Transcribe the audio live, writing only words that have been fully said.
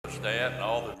stand and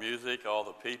all the music, all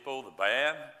the people, the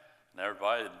band, and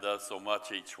everybody that does so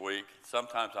much each week.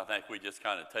 Sometimes I think we just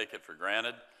kind of take it for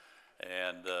granted,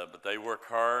 but they work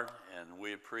hard, and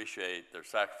we appreciate their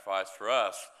sacrifice for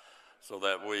us so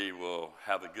that we will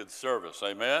have a good service.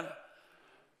 Amen?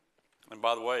 And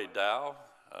by the way, Dow,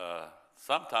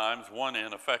 sometimes one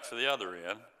end affects the other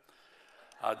end.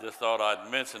 I just thought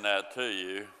I'd mention that to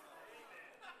you.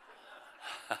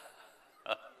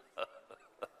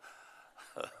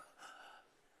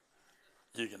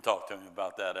 You can talk to me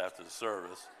about that after the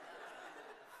service.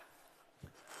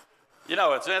 You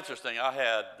know, it's interesting.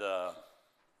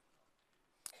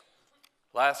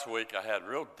 Last week I had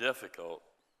real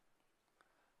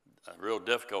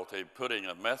difficulty putting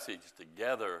a message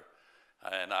together.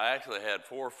 And I actually had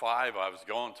 4 or 5 I was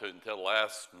going to until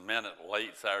last minute,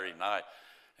 late Saturday night.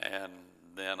 And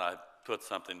then I put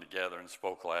something together and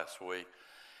spoke last week.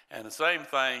 And the same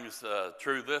thing's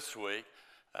true this week.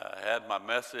 Had my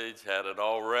message, had it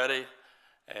all ready,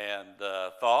 and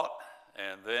thought,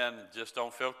 and then just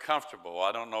don't feel comfortable.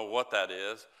 I don't know what that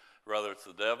is, whether it's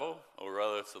the devil or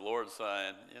whether it's the Lord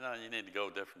saying, you need to go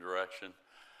a different direction.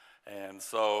 And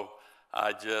so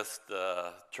I just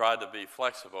tried to be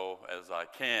flexible as I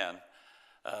can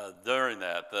during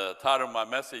that. The title of my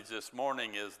message this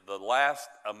morning is The Last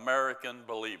American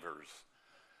Believers.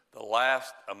 The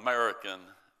Last American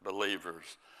Believers.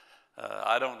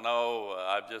 I don't know,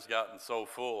 I've just gotten so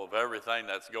full of everything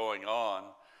that's going on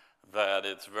that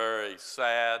it's very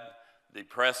sad,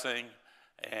 depressing,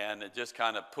 and it just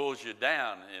kind of pulls you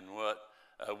down in what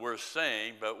we're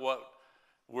seeing. But what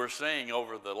we're seeing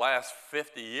over the last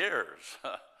 50 years,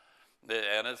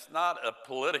 and it's not a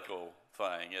political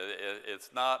thing.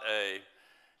 It's not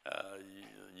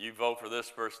you vote for this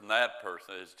person, that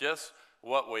person. It's just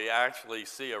what we actually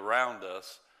see around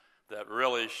us that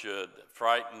really should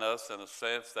frighten us in a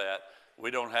sense that we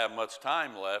don't have much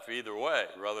time left either way,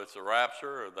 whether it's a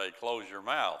rapture or they close your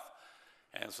mouth.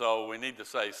 And so we need to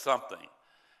say something.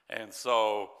 And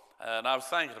I was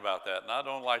thinking about that, and I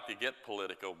don't like to get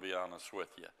political, to be honest with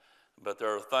you. But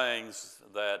there are things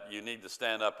that you need to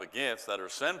stand up against that are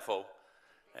sinful,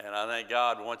 and I think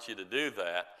God wants you to do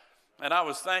that. And I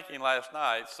was thinking last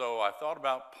night, so I thought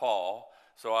about Paul.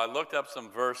 So I looked up some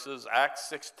verses, Acts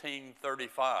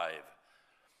 16:35.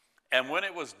 And when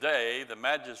it was day, the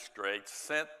magistrates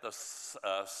sent the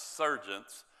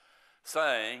sergeants,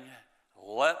 saying,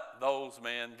 "Let those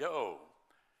men go."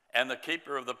 And the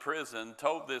keeper of the prison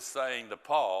told this saying to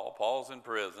Paul, Paul's in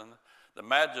prison, "The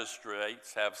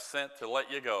magistrates have sent to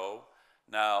let you go.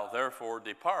 Now therefore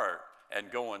depart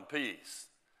and go in peace."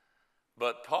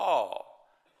 But Paul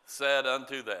said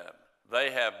unto them,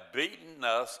 "They have beaten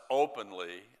us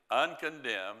openly,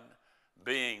 uncondemned,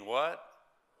 being" what?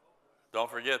 Don't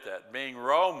forget that. "Being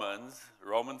Romans,"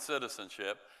 Roman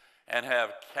citizenship, "and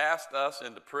have cast us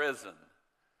into prison.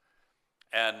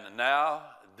 And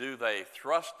now do they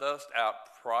thrust us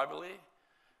out privately?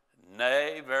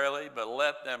 Nay, verily, but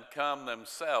let them come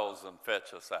themselves and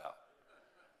fetch us out."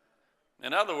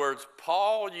 In other words,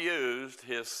 Paul used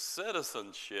his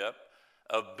citizenship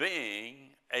of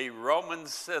being a Roman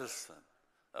citizen,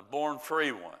 a born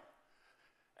free one,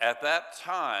 at that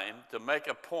time to make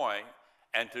a point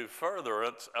and to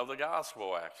furtherance of the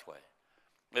gospel, actually.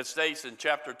 It states in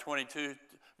chapter 22,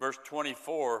 verse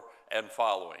 24 and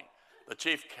following, "The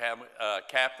chief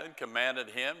captain commanded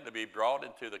him to be brought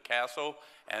into the castle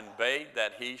and bade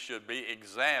that he should be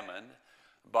examined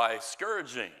by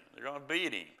scourging." They're going to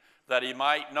beat him, "that he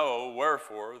might know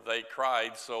wherefore they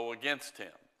cried so against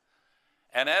him.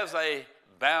 And as they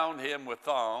bound him with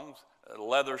thongs,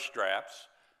 leather straps,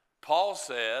 Paul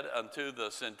said unto the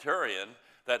centurion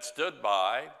that stood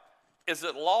by, Is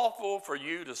it lawful for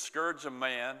you to scourge a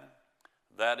man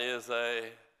that is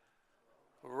a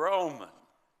Roman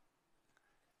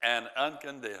and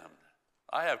uncondemned?"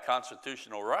 I have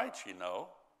constitutional rights, you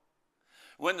know.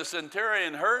 When the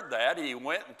centurion heard that, he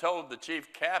went and told the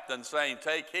chief captain, saying,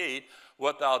 "Take heed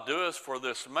what thou doest for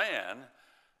this man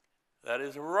that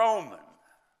is a Roman."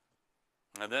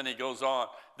 And then he goes on,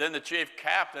 "Then the chief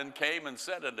captain came and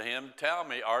said unto him, Tell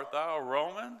me, art thou a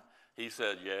Roman? He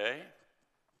said, Yea.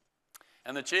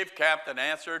 And the chief captain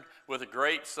answered, With a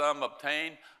great sum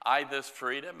obtained I this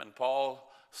freedom. And Paul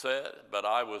said, But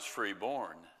I was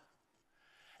freeborn.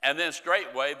 And then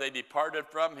straightway they departed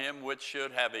from him, which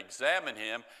should have examined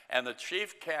him. And the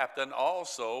chief captain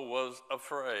also was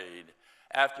afraid,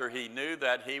 after he knew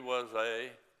that he was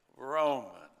a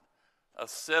Roman, a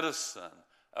citizen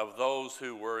of those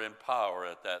who were in power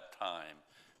at that time,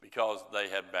 because they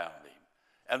had bound him.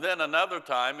 And then another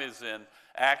time is in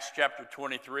Acts chapter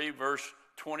 23, verse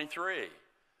 23.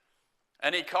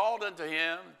 And he called unto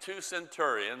him 2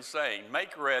 centurions, saying,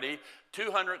 Make ready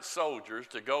 200 soldiers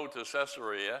to go to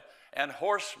Caesarea, and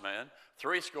horsemen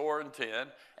 70,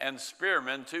 and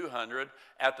spearmen 200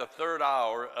 at the 3rd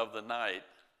hour of the night.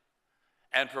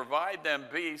 And provide them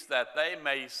beasts that they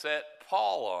may set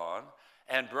Paul on,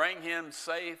 and bring him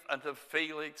safe unto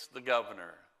Felix the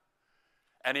governor.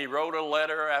 And he wrote a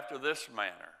letter after this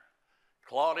manner: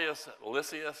 Claudius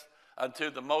Lysias, unto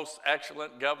the most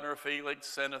excellent governor Felix,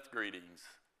 sendeth greetings.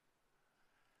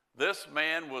 This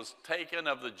man was taken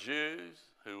of the Jews,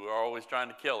 who were always trying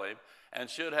to kill him, and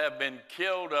should have been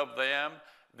killed of them.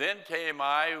 Then came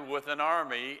I with an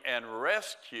army and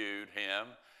rescued him,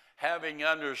 having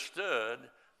understood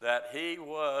that he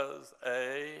was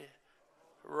a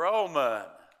Roman.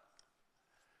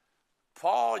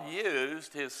 Paul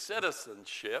used his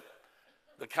citizenship,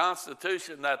 the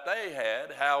constitution that they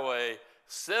had, how a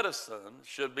citizen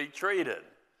should be treated.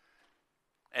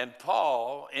 And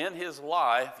Paul, in his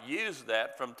life, used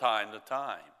that from time to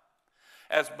time.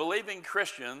 As believing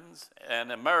Christians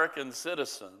and American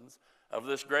citizens of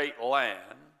this great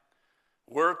land,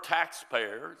 we're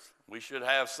taxpayers. We should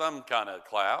have some kind of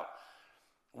clout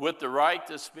with the right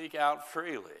to speak out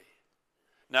freely.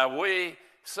 Now, we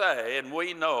say and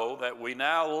we know that we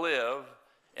now live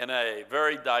in a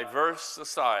very diverse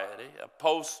society, a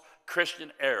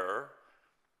post-Christian era,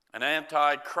 an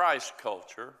anti-Christ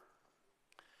culture,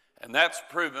 and that's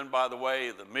proven by the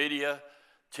way the media,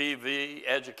 TV,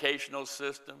 educational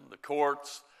system, the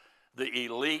courts, the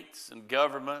elites and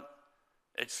government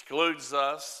excludes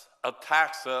us,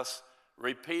 attacks us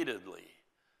repeatedly.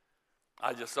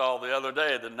 I just saw the other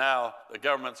day that now the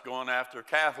government's going after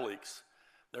Catholics.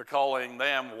 They're calling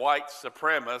them white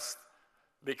supremacists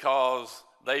because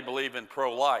they believe in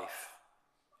pro-life.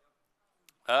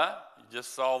 Huh? You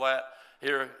just saw that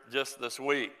here just this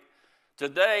week.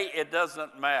 Today, it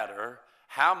doesn't matter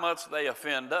how much they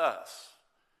offend us.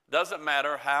 Doesn't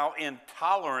matter how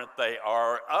intolerant they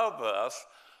are of us.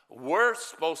 We're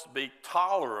supposed to be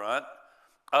tolerant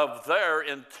of their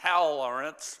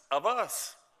intolerance of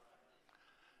us.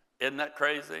 Isn't that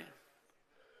crazy?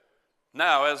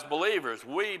 Now, as believers,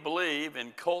 we believe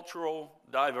in cultural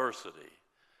diversity.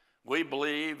 We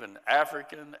believe in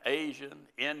African, Asian,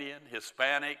 Indian,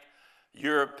 Hispanic,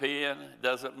 European.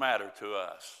 Doesn't matter to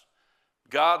us.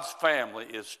 God's family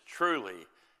is truly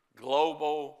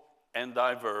global and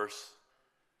diverse.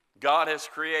 God has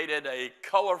created a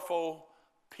colorful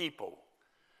people.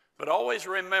 But always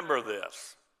remember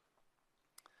this,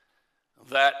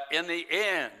 that in the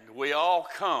end, we all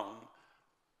come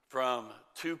from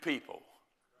 2 people,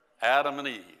 Adam and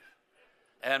Eve.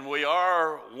 And we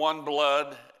are one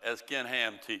blood, as Ken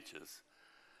Ham teaches.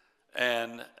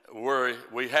 And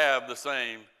we have the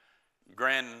same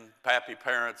grandpappy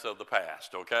parents of the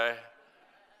past, okay?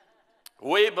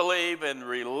 We believe in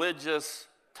religious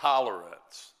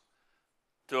tolerance,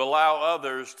 to allow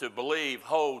others to believe,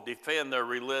 hold, defend their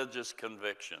religious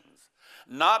convictions,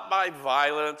 not by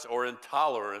violence or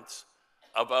intolerance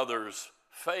of others'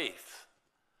 faith.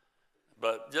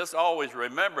 But just always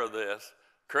remember this,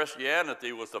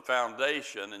 Christianity was the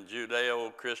foundation, and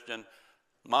Judeo-Christian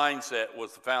mindset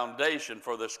was the foundation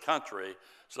for this country.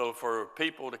 So for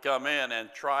people to come in and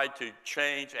try to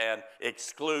change and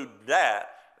exclude that,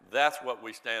 that's what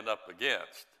we stand up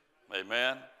against.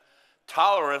 Amen?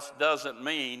 Tolerance doesn't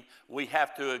mean we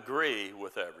have to agree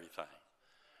with everything.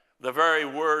 The very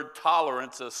word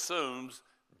tolerance assumes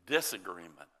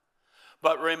disagreement.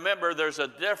 But remember, there's a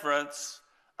difference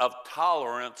of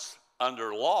tolerance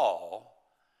under law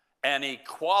and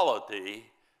equality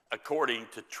according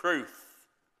to truth.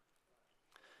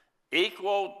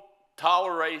 Equal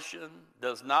toleration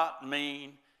does not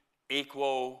mean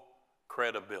equal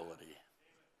credibility.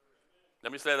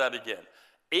 Let me say that again.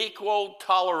 Equal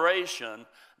toleration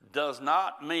does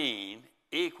not mean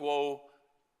equal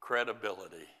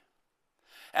credibility.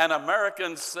 An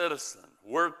American citizen,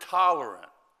 we're tolerant.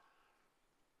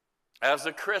 As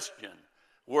a Christian,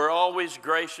 we're always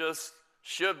gracious,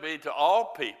 should be to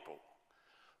all people.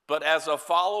 But as a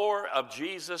follower of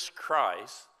Jesus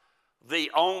Christ, the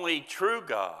only true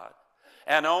God,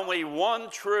 and only one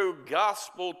true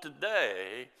gospel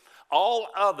today, all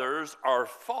others are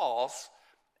false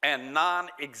and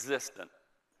non-existent.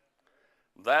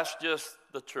 That's just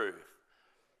the truth.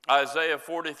 Isaiah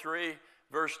 43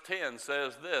 verse 10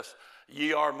 says this,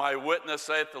 Ye are my witness,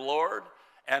 saith the Lord,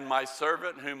 and my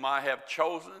servant whom I have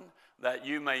chosen, that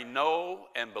you may know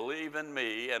and believe in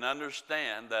me and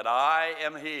understand that I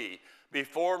am he.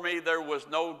 Before me there was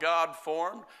no God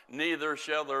formed, neither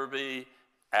shall there be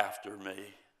after me.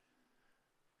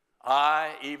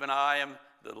 Even I am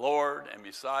the Lord, and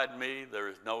beside me there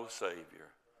is no Savior.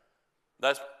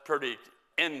 That's pretty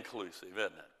inclusive,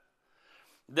 isn't it?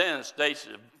 Then it states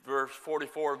in verse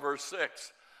 44, verse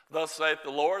 6, thus saith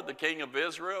the Lord, the King of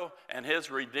Israel, and his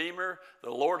Redeemer,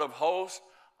 the Lord of hosts,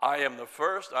 I am the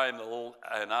first, I am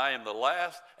the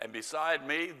last, and beside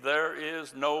me there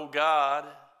is no God.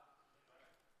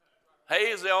 He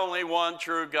is the only one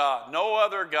true God. No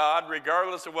other God,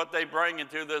 regardless of what they bring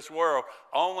into this world.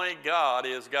 Only God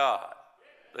is God,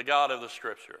 the God of the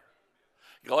Scripture.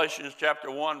 Galatians chapter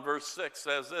 1, verse 6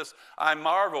 says this, I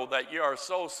marvel that you are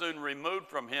so soon removed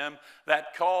from him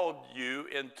that called you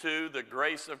into the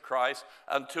grace of Christ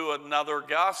unto another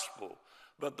gospel.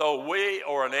 But though we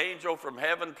or an angel from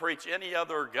heaven preach any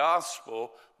other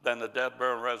gospel than the death,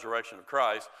 burial, and resurrection of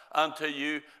Christ unto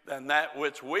you than that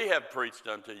which we have preached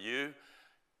unto you,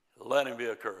 let him be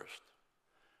accursed.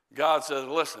 God says,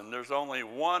 listen, there's only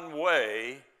one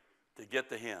way to get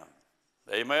to him.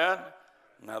 Amen?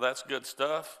 Now that's good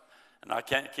stuff. And I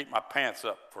can't keep my pants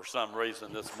up for some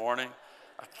reason this morning.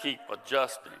 I keep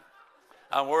adjusting.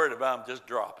 I'm worried about them just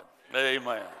dropping.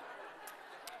 Amen.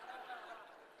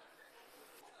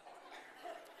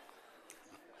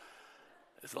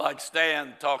 It's like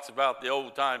Stan talks about the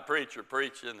old-time preacher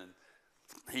preaching, and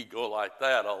he'd go like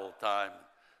that all the time.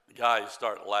 The guys would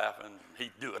start laughing, and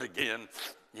he'd do it again,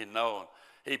 you know.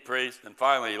 He preached, and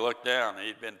finally he looked down, and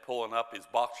he'd been pulling up his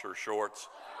boxer shorts,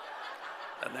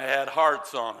 and they had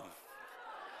hearts on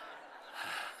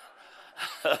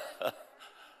them.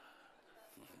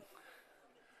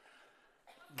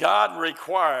 God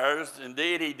requires,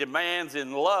 indeed he demands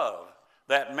in love,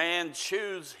 that man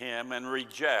choose him and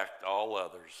reject all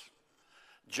others.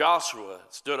 Joshua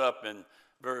stood up in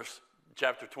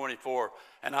chapter 24,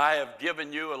 and I have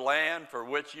given you a land for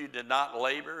which you did not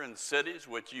labor, and cities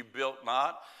which you built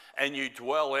not, and you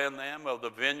dwell in them, of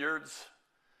the vineyards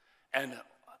and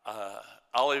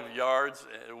olive yards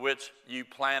which you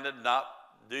planted, not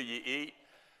do ye eat.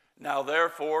 Now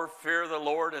therefore fear the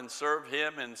Lord and serve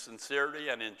him in sincerity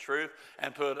and in truth,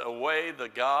 and put away the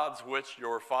gods which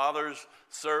your fathers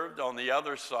served on the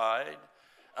other side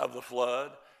of the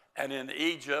flood and in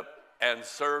Egypt, and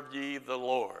served ye the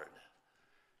Lord.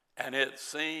 And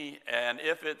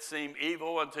if it seem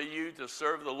evil unto you to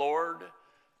serve the Lord,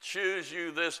 choose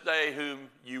you this day whom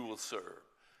you will serve,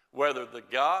 whether the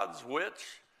gods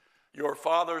which your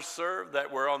fathers served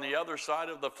that were on the other side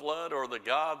of the flood, or the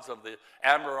gods of the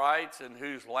Amorites in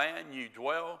whose land you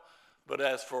dwell. But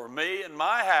as for me and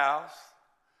my house,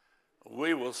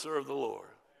 we will serve the Lord.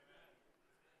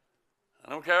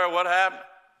 I don't care what happened,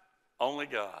 only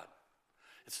God.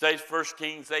 It states 1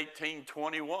 Kings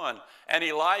 18:21, and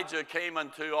Elijah came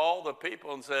unto all the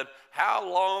people and said, how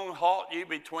long halt ye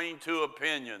between two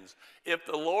opinions? If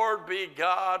the Lord be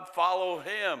God, follow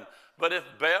him. But if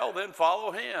Baal, then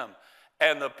follow him.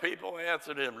 And the people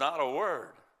answered him not a word.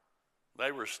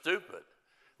 They were stupid.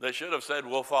 They should have said,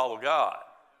 we'll follow God.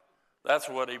 That's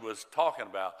what he was talking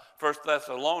about. 1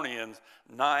 Thessalonians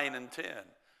 9 and 10.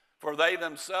 For they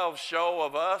themselves show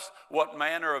of us what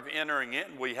manner of entering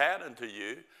in we had unto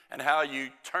you, and how you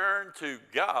turned to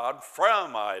God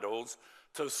from idols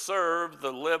to serve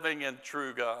the living and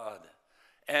true God,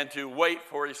 and to wait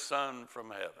for his Son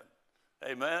from heaven.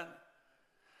 Amen?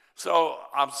 So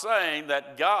I'm saying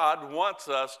that God wants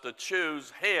us to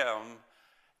choose him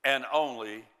and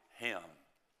only him.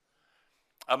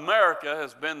 America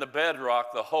has been the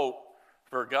bedrock, the hope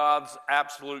for God's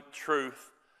absolute truth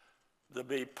to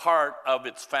be part of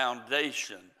its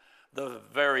foundation, the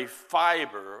very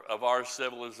fiber of our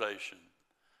civilization.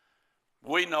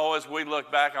 We know as we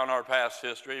look back on our past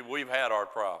history, we've had our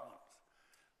problems.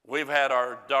 We've had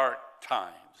our dark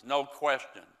times, no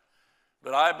question.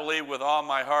 But I believe with all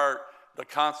my heart, the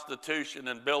Constitution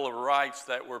and Bill of Rights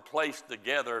that were placed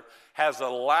together has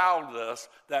allowed us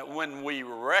that when we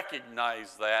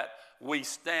recognize that, we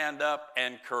stand up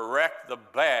and correct the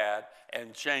bad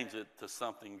and change it to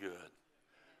something good.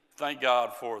 Thank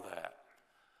God for that.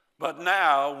 But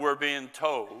now we're being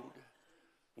told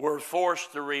we're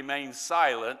forced to remain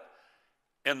silent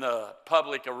in the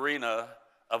public arena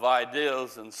of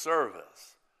ideas and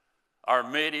service. Our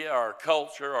media, our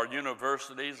culture, our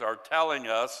universities are telling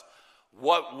us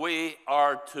what we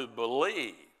are to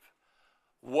believe,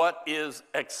 what is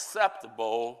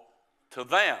acceptable to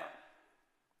them.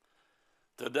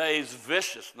 Today's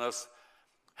viciousness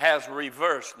has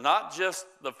reversed not just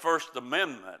the First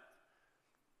Amendment,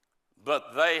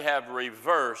 but they have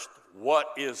reversed what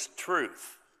is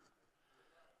truth.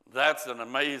 That's an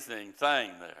amazing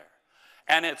thing there.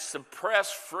 And it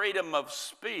suppressed freedom of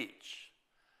speech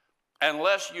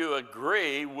unless you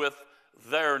agree with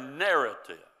their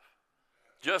narrative.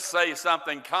 Just say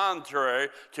something contrary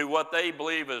to what they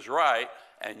believe is right,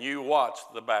 and you watch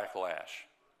the backlash.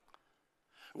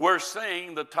 We're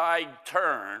seeing the tide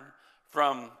turn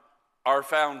from our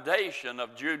foundation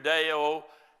of Judeo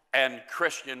and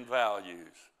Christian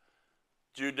values.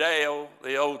 Judeo,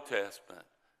 the Old Testament.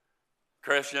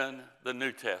 Christian, the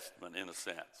New Testament, in a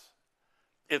sense.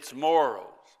 Its morals.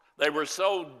 They were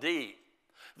so deep,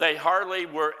 they hardly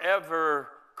were ever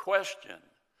questioned.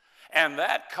 And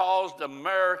that caused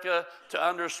America to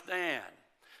understand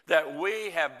that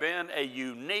we have been a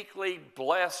uniquely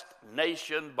blessed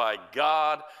nation by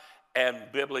God and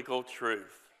biblical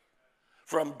truth.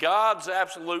 From God's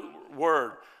absolute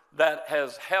word that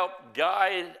has helped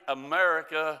guide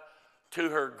America to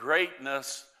her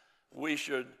greatness, we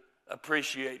should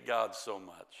appreciate God so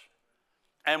much.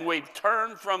 And we've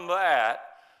turned from that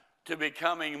to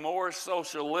becoming more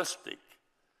socialistic,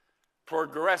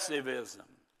 progressivism,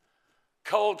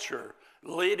 culture,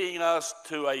 leading us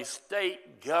to a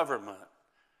state government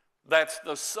that's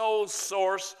the sole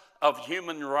source of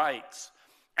human rights.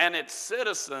 And its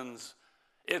citizens,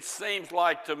 it seems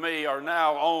like to me, are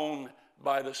now owned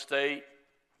by the state.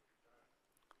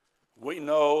 We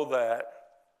know that.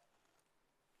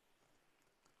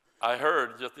 I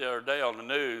heard just the other day on the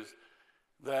news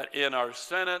that in our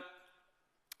Senate,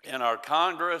 in our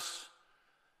Congress,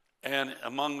 and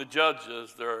among the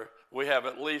judges, we have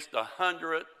at least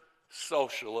 100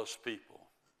 socialist people.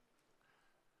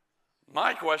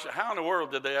 My question, how in the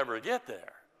world did they ever get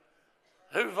there?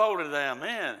 Who voted them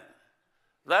in?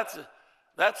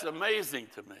 That's amazing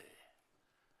to me.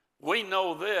 We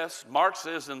know this,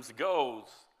 Marxism's goals.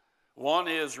 One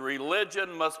is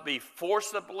religion must be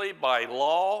forcibly by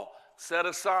law set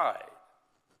aside.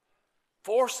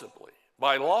 Forcibly,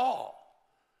 by law.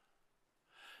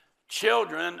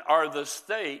 Children are the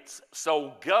state's,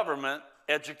 so government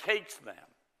educates them.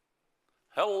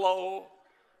 Hello?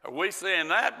 Are we seeing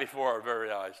that before our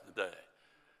very eyes today?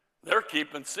 They're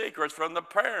keeping secrets from the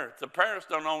parents. The parents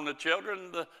don't own the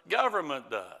children, the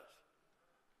government does.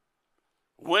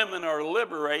 Women are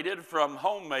liberated from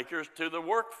homemakers to the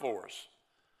workforce.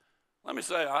 Let me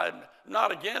say, I'm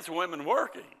not against women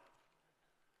working,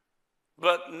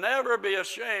 but never be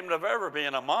ashamed of ever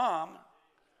being a mom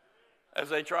as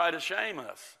they try to shame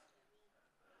us.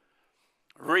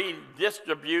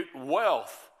 Redistribute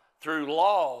wealth through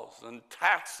laws and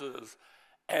taxes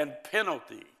and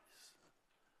penalties.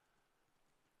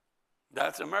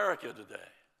 That's America today.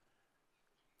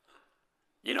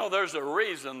 You know, there's a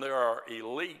reason there are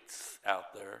elites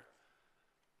out there.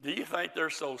 Do you think they're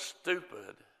so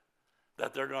stupid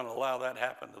that they're going to allow that to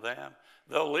happen to them?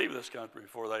 They'll leave this country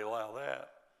before they allow that.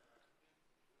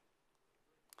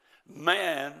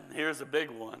 Man, here's a big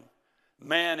one.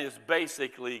 Man is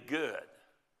basically good.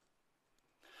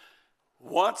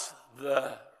 Once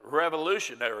the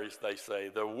revolutionaries, they say,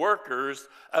 the workers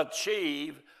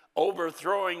achieve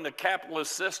overthrowing the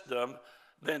capitalist system,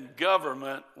 then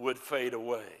government would fade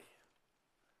away.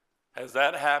 Has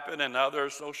that happened in other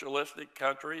socialistic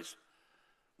countries?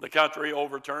 The country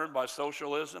overturned by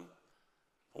socialism?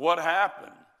 What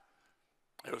happened?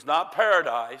 It was not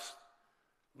paradise,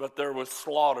 but there was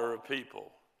slaughter of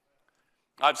people.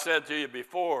 I've said to you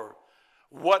before,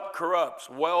 what corrupts,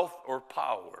 wealth or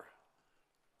power?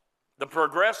 The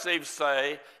progressives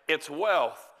say it's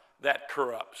wealth that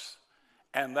corrupts,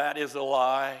 and that is a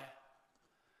lie.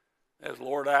 As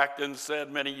Lord Acton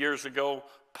said many years ago,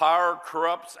 power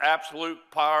corrupts, absolute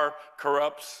power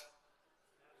corrupts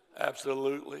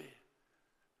absolutely.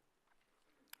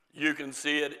 You can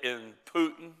see it in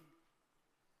Putin.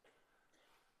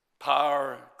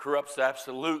 Power corrupts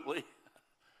absolutely.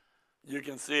 You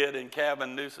can see it in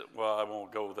Gavin Newsom. Well, I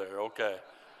won't go there. Okay.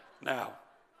 Now,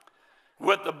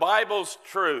 with the Bible's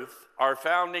truth, our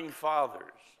founding fathers,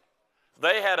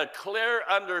 they had a clear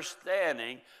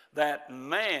understanding that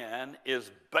man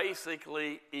is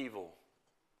basically evil.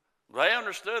 They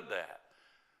understood that.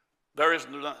 There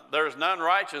is none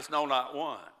righteous, no, not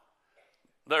one.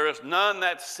 There is none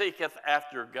that seeketh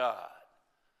after God.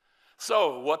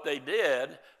 So what they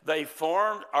did, they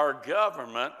formed our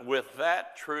government with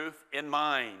that truth in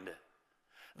mind.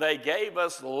 They gave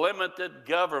us limited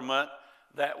government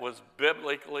that was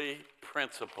biblically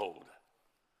principled.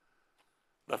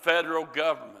 The federal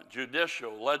government,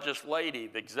 judicial,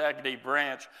 legislative, executive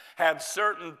branch had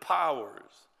certain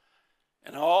powers,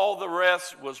 and all the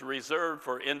rest was reserved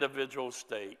for individual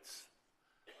states.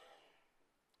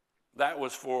 That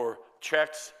was for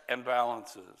checks and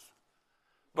balances.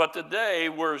 But today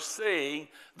we're seeing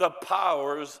the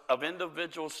powers of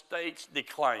individual states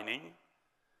declining,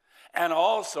 and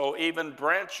also even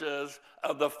branches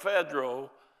of the federal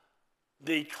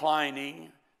declining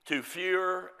to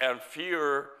fewer and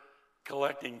fewer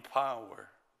collecting power.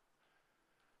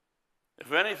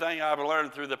 If anything I've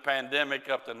learned through the pandemic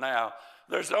up to now,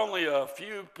 there's only a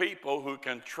few people who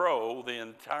control the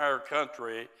entire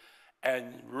country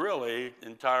and really the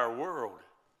entire world.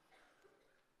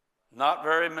 Not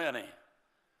very many.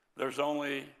 There's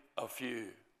only a few.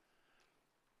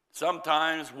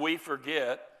 Sometimes we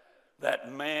forget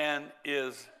that man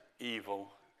is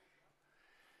evil.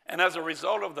 And as a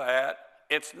result of that,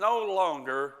 it's no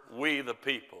longer we the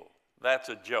people. That's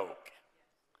a joke.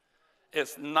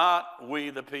 It's not we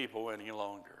the people any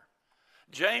longer.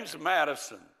 James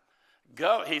Madison,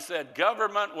 he said,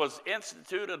 government was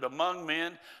instituted among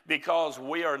men because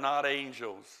we are not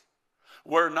angels.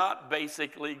 We're not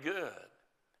basically good.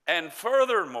 And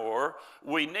furthermore,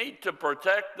 we need to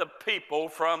protect the people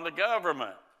from the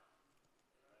government.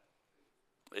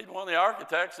 He's one of the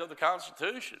architects of the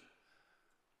Constitution.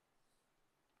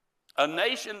 A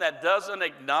nation that doesn't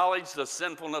acknowledge the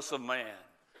sinfulness of man.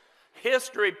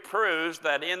 History proves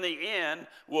that in the end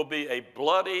will be a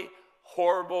bloody,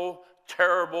 horrible,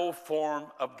 terrible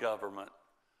form of government.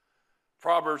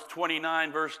 Proverbs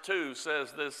 29 verse 2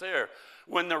 says this here.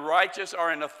 When the righteous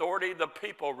are in authority, the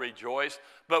people rejoice.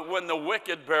 But when the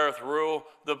wicked beareth rule,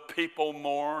 the people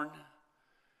mourn.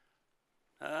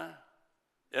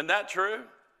 Isn't that true?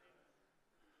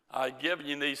 I've given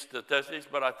you these statistics,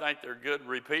 but I think they're good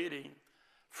repeating.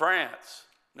 France,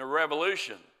 the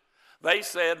revolution, they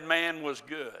said man was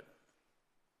good.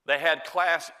 They had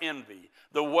class envy.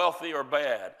 The wealthy are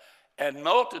bad. And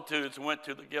multitudes went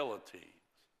to the guillotine.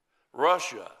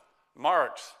 Russia,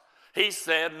 Marx, he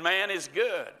said man is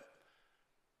good.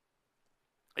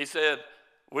 He said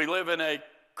we live in a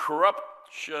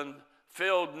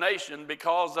corruption-filled nation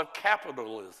because of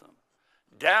capitalism.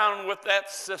 Down with that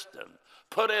system.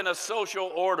 Put in a social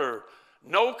order,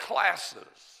 no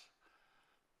classes.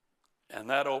 And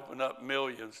that opened up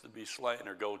millions to be slain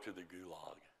or go to the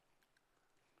gulag.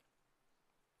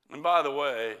 And by the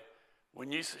way,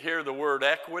 when you hear the word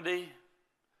equity,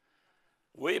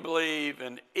 we believe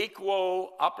in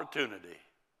equal opportunity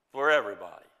for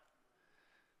everybody.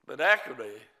 But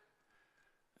equity,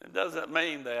 it doesn't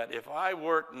mean that if I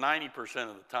work 90%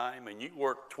 of the time and you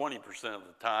work 20% of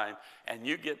the time and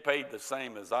you get paid the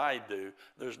same as I do,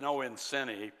 there's no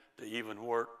incentive to even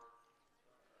work.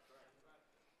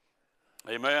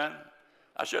 Amen?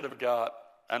 I should have got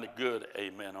a good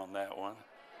amen on that one.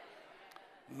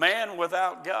 Man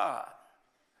without God.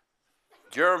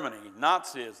 Germany,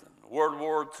 Nazism, World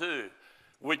War II.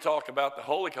 We talk about the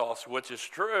Holocaust, which is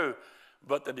true,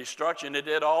 but the destruction it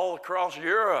did all across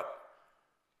Europe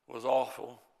was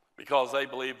awful because they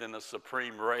believed in a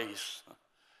supreme race.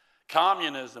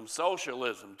 Communism,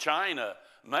 socialism, China,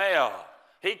 Mao,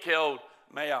 he killed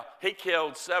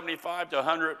 75 to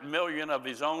 100 million of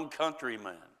his own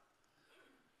countrymen.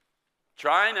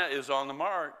 China is on the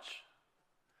march.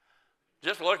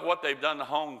 Just look what they've done to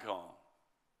Hong Kong.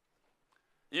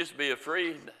 It used to be a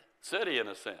free city in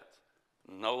a sense.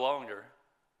 No longer.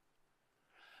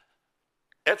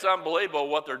 It's unbelievable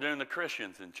what they're doing to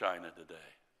Christians in China today.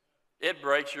 It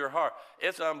breaks your heart.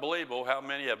 It's unbelievable how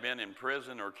many have been in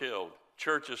prison or killed.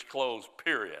 Churches closed,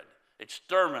 period.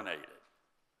 Exterminated.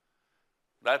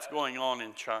 That's going on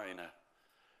in China.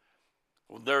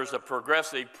 There's a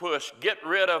progressive push. Get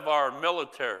rid of our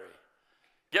military.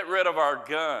 Get rid of our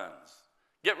guns.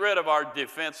 Get rid of our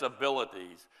defense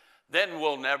abilities. Then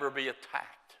we'll never be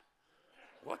attacked.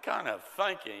 What kind of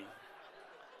thinking?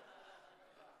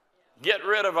 Get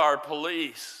rid of our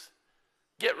police.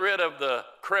 Get rid of the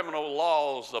criminal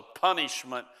laws of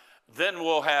punishment. Then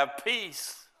we'll have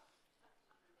peace.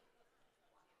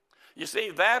 You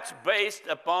see, that's based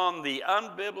upon the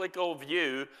unbiblical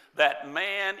view that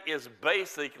man is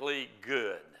basically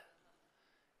good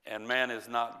and man is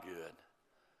not good.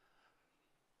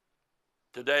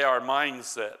 Today our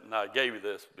mindset, and I gave you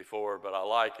this before, but I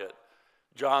like it.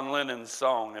 John Lennon's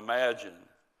song, Imagine.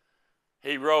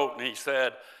 He wrote and he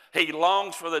said, he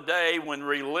longs for the day when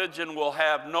religion will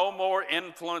have no more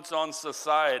influence on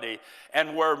society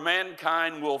and where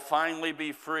mankind will finally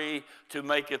be free to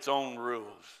make its own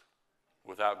rules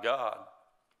without God.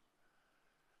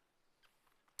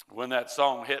 When that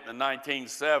song hit in the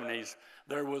 1970s,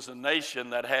 there was a nation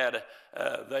that had,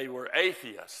 they were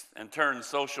atheists and turned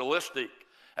socialistic,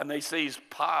 and they seized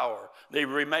power. They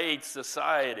remade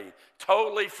society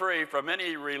totally free from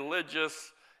any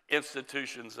religious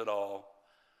institutions at all.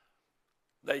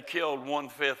 They killed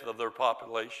 1/5 of their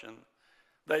population.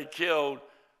 They killed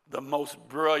the most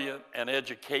brilliant and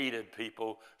educated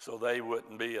people so they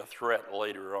wouldn't be a threat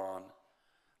later on.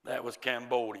 That was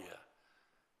Cambodia.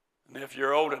 And if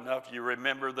you're old enough, you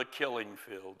remember the killing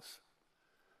fields.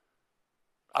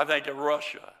 I think of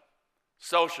Russia,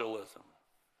 socialism.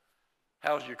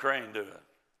 How's Ukraine doing?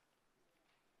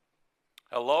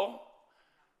 Hello?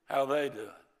 How they doing?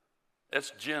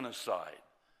 It's genocide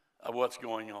of what's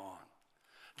going on.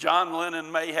 John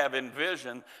Lennon may have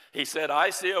envisioned, he said, I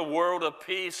see a world of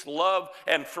peace, love,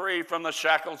 and free from the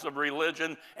shackles of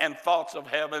religion and thoughts of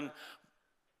heaven.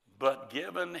 But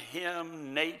given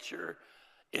him nature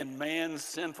in man's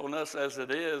sinfulness as it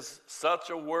is, such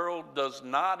a world does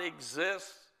not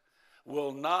exist,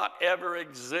 will not ever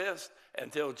exist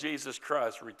until Jesus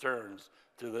Christ returns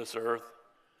to this earth.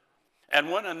 And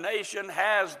when a nation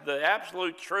has the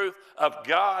absolute truth of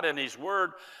God and his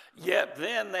word, yet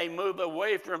then they move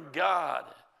away from God.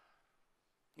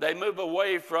 They move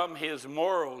away from his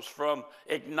morals, from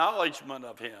acknowledgement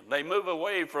of him. They move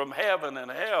away from heaven and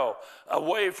hell,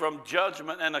 away from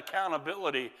judgment and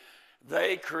accountability.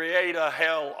 They create a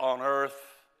hell on earth.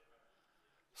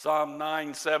 Psalm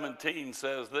 9:17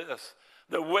 says this,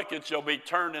 the wicked shall be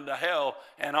turned into hell,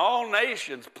 and all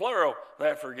nations, plural,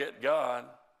 that forget God.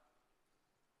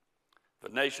 The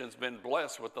nation's been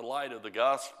blessed with the light of the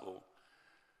gospel,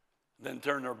 then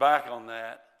turn their back on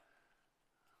that.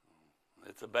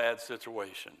 It's a bad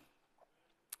situation.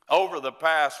 Over the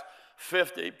past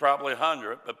 50, probably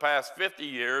 100, the past 50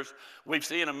 years, we've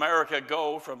seen America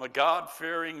go from a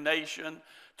God-fearing nation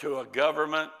to a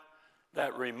government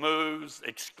that removes,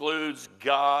 excludes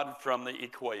God from the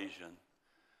equation.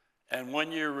 And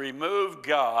when you remove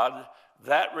God,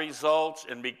 that results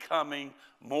in becoming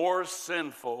more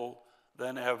sinful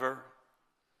than ever. Amen.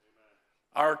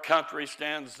 Our country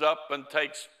stands up and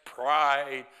takes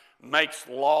pride, makes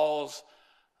laws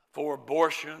for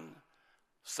abortion,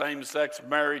 same-sex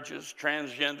marriages,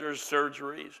 transgender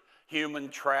surgeries, human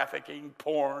trafficking,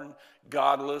 porn,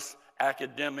 godless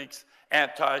academics,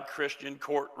 anti-Christian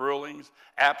court rulings,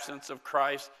 absence of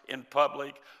Christ in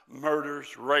public,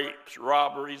 murders, rapes,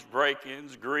 robberies,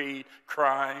 break-ins, greed,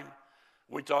 crime.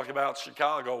 We talk about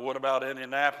Chicago. What about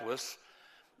Indianapolis?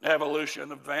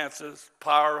 Evolution advances,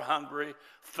 power hungry,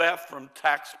 theft from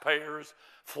taxpayers,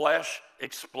 flesh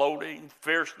exploding,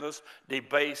 fierceness,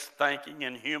 debased thinking,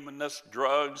 inhumanness,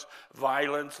 drugs,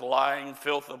 violence, lying,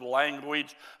 filth of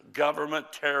language,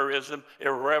 government terrorism,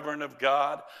 irreverent of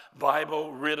God,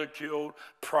 Bible ridiculed,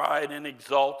 pride in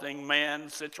exalting man,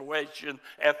 situation,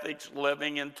 ethics,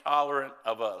 living intolerant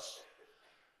of us.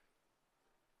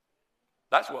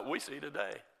 That's what we see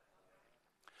today.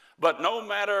 But no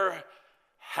matter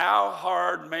how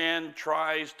hard man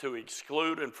tries to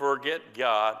exclude and forget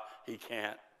God, he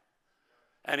can't.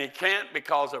 And he can't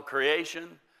because of creation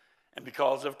and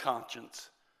because of conscience,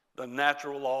 the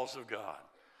natural laws of God.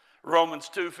 Romans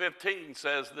 2:15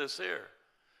 says this here,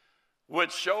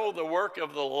 which show the work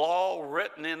of the law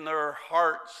written in their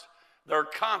hearts, their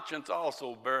conscience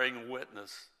also bearing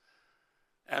witness,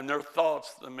 and their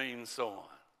thoughts the mean so on.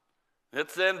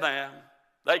 It's in them.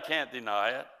 They can't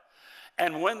deny it.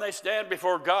 And when they stand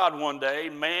before God one day,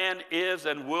 man is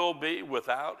and will be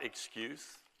without excuse.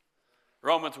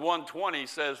 Romans 1:20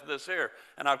 says this here,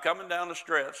 and I'm coming down the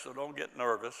stretch, so don't get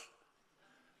nervous.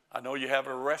 I know you have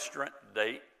a restaurant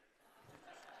date.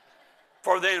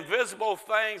 For the invisible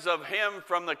things of him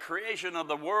from the creation of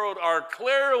the world are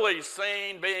clearly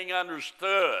seen, being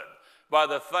understood by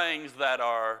the things that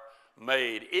are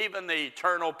made, even the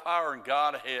eternal power and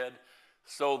Godhead,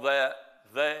 so that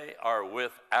they are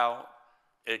without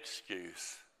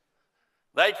excuse.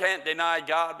 They can't deny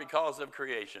God because of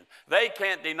creation. They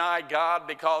can't deny God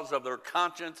because of their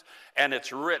conscience, and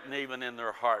it's written even in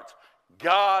their hearts.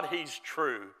 God, he's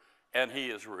true, and he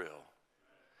is real.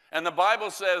 And the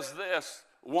Bible says this,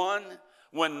 one,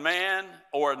 when man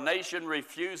or a nation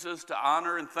refuses to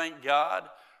honor and thank God,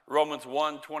 Romans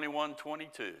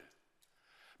 1:21-22.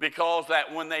 Because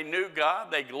that when they knew God,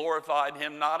 they glorified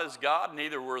him not as God,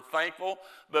 neither were thankful,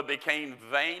 but became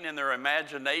vain in their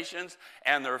imaginations,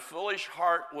 and their foolish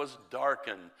heart was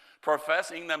darkened.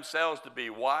 Professing themselves to be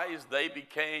wise, they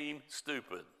became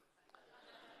stupid.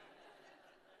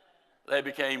 They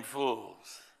became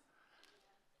fools.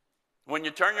 When you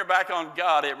turn your back on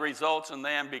God, it results in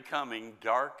them becoming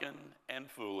darkened and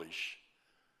foolish.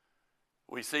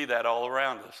 We see that all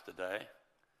around us today.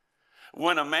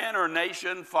 When a man or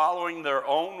nation following their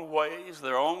own ways,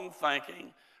 their own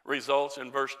thinking, results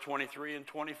in verse 23 and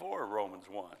 24 of Romans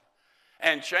 1,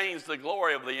 and change the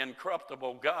glory of the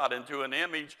incorruptible God into an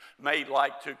image made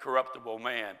like to corruptible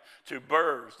man, to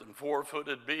birds and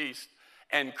four-footed beasts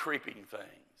and creeping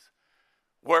things.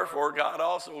 Wherefore God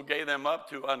also gave them up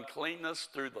to uncleanness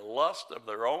through the lust of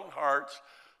their own hearts,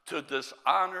 to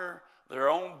dishonor their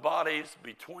own bodies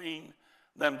between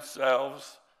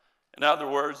themselves. In other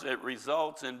words, it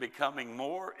results in becoming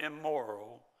more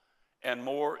immoral and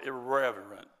more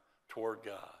irreverent toward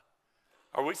God.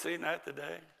 Are we seeing that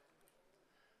today?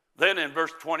 Then in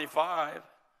verse 25,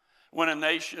 when a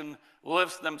nation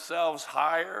lifts themselves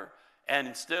higher and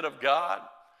instead of God,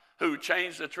 who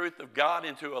change the truth of God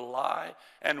into a lie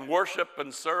and worship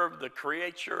and serve the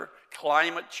creature,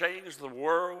 climate change the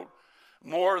world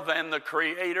more than the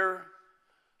Creator,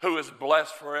 who is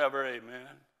blessed forever, amen.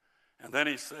 And then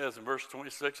he says in verse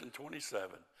 26 and 27,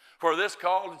 for this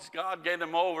cause God gave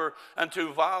them over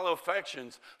unto vile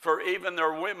affections, for even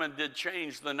their women did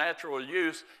change the natural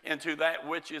use into that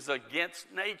which is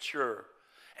against nature.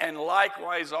 And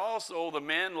likewise also the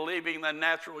men, leaving the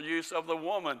natural use of the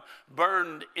woman,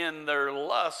 burned in their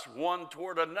lust one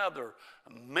toward another,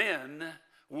 men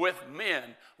with men,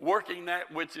 working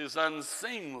that which is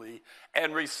unseemly,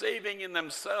 and receiving in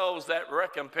themselves that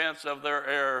recompense of their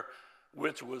error,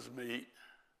 which was meet.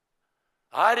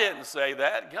 I didn't say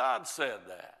that, God said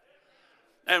that.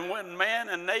 And when man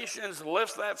and nations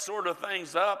lifts that sort of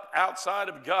things up outside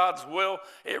of God's will,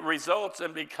 it results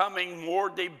in becoming more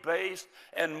debased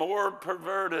and more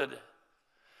perverted.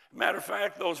 Matter of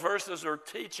fact, those verses are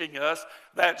teaching us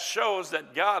that shows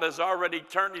that God has already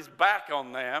turned his back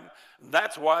on them.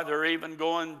 That's why they're even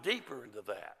going deeper into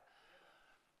that.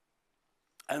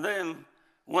 And then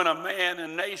when a man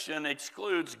and nation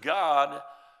excludes God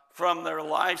from their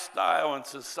lifestyle and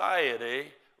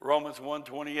society, Romans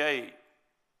 1:28.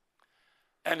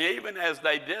 And even as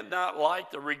they did not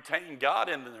like to retain God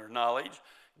in their knowledge,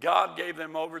 God gave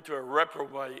them over to a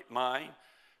reprobate mind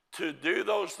to do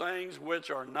those things which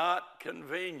are not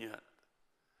convenient.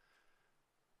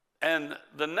 And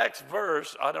the next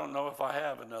verse, I don't know if I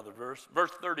have another verse,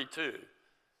 verse 32.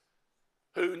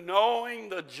 Who knowing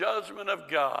the judgment of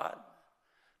God,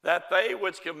 that they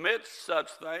which commit such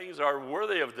things are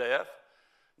worthy of death,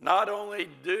 not only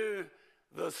do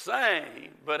the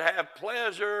same, but have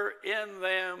pleasure in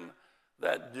them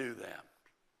that do them.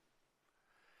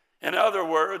 In other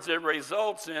words, it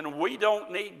results in we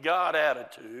don't need God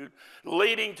attitude,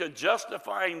 leading to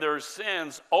justifying their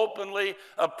sins openly,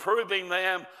 approving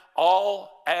them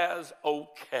all as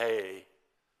okay.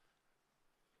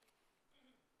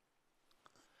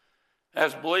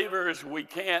 As believers, we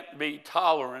can't be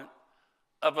tolerant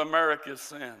of America's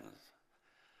sins.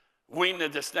 We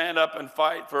need to stand up and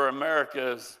fight for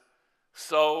America's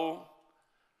soul,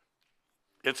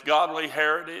 its godly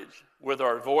heritage, with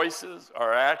our voices,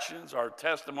 our actions, our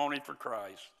testimony for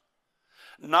Christ.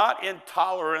 Not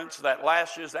intolerance that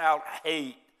lashes out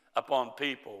hate upon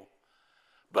people,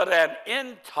 but an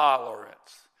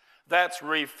intolerance that's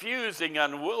refusing,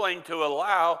 unwilling to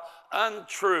allow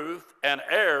untruth and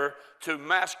error to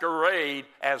masquerade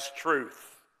as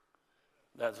truth.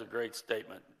 That's a great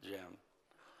statement, Jim.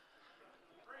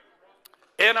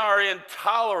 In our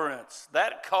intolerance,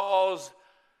 that calls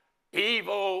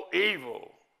evil,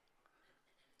 evil,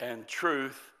 and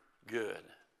truth, good.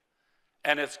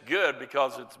 And it's good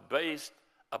because it's based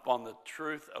upon the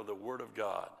truth of the Word of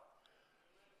God.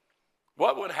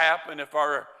 What would happen if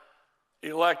our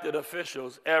elected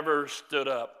officials ever stood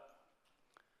up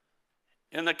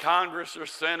in the Congress or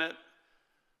Senate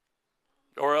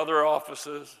or other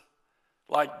offices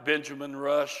like Benjamin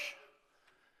Rush?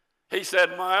 He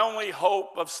said, my only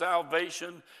hope of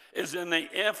salvation is in the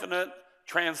infinite,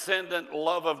 transcendent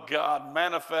love of God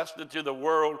manifested to the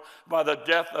world by the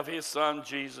death of his Son,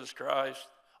 Jesus Christ,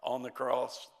 on the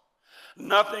cross.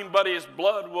 Nothing but his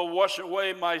blood will wash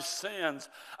away my sins.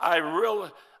 I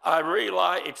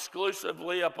rely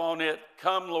exclusively upon it.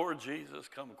 Come, Lord Jesus,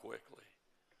 come quickly.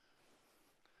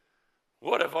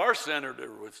 What if our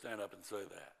senator would stand up and say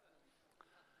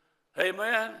that?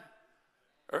 Amen?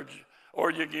 Or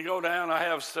you can go down, I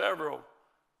have several.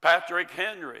 Patrick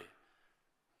Henry.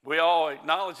 We all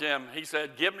acknowledge him. He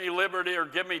said, give me liberty or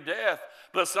give me death.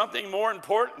 But something more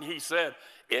important, he said,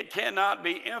 it cannot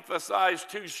be emphasized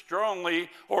too strongly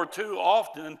or too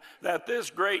often that this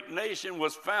great nation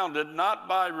was founded not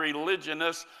by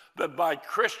religionists, but by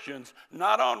Christians,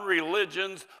 not on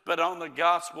religions, but on the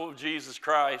gospel of Jesus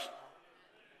Christ.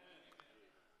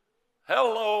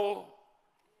 Hello.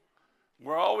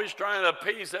 We're always trying to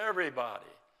appease everybody.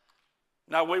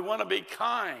 Now, we want to be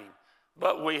kind,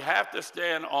 but we have to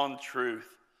stand on truth.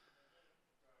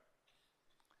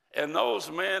 And those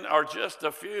men are just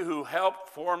a few who helped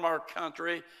form our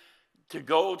country to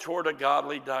go toward a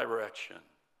godly direction.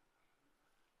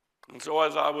 And so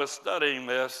as I was studying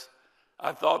this,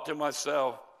 I thought to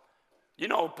myself, you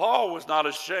know, Paul was not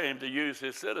ashamed to use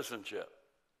his citizenship.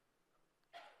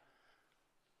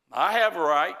 I have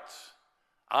rights.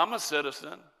 I'm a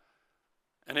citizen.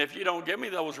 And if you don't give me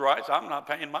those rights, I'm not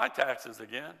paying my taxes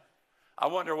again. I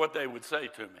wonder what they would say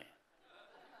to me.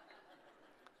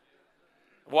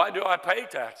 Why do I pay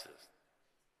taxes?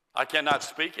 I cannot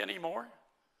speak anymore.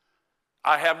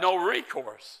 I have no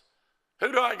recourse.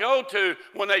 Who do I go to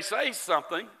when they say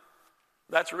something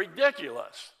that's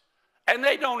ridiculous? And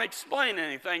they don't explain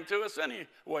anything to us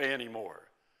anyway anymore.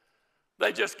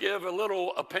 They just give a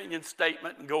little opinion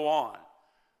statement and go on.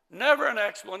 Never an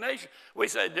explanation. We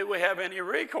say, do we have any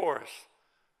recourse?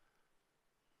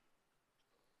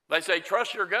 They say,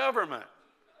 trust your government.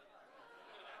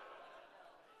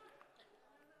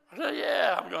 I say,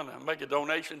 yeah, I'm going to make a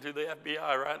donation to the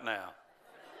FBI right now.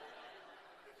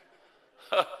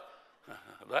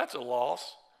 That's a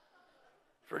loss.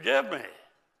 Forgive me.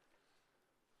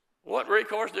 What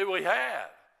recourse do we have?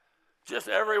 Just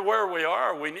everywhere we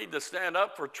are, we need to stand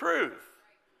up for truth.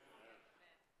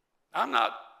 I'm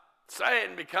not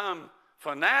saying become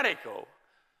fanatical,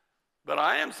 but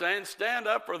I am saying stand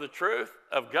up for the truth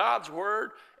of God's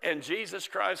word and Jesus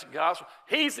Christ's gospel.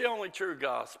 He's the only true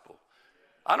gospel.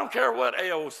 I don't care what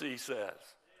AOC says.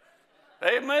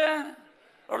 Amen?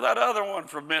 Or that other one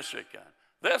from Michigan.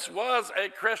 This was a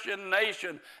Christian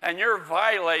nation, and you're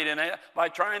violating it by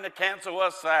trying to cancel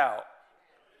us out.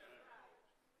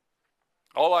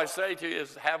 All I say to you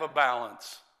is have a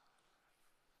balance.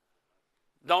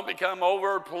 Don't become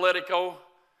over political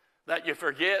that you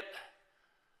forget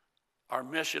our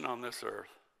mission on this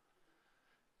earth.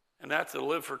 And that's to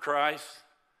live for Christ,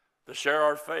 to share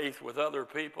our faith with other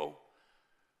people.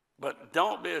 But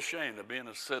don't be ashamed of being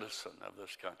a citizen of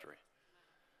this country.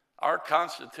 Our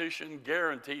Constitution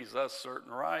guarantees us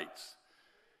certain rights.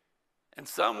 And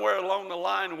somewhere along the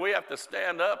line, we have to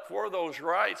stand up for those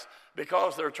rights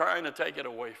because they're trying to take it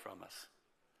away from us.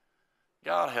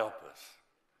 God help us.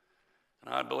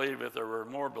 And I believe if there were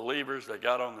more believers that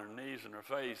got on their knees and their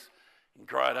face and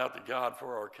cried out to God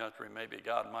for our country, maybe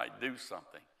God might do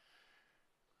something.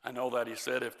 I know that he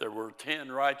said if there were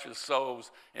 10 righteous souls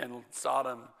in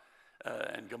Sodom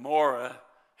and Gomorrah,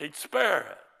 he'd spare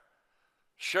it.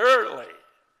 Surely,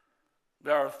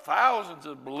 there are thousands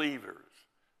of believers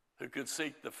who could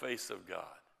seek the face of God.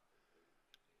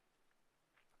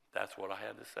 That's what I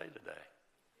had to say today.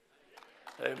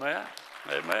 Amen.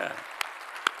 Amen.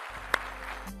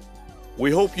 We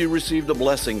hope you received a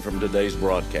blessing from today's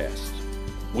broadcast.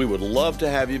 We would love to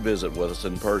have you visit with us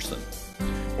in person.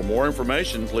 For more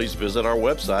information, please visit our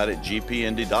website at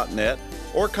gpindy.net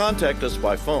or contact us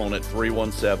by phone at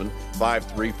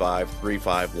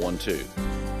 317-535-3512.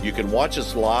 You can watch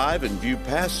us live and view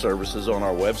past services on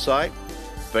our website,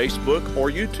 Facebook, or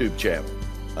YouTube channel.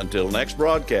 Until next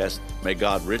broadcast, may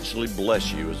God richly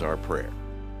bless you is our prayer.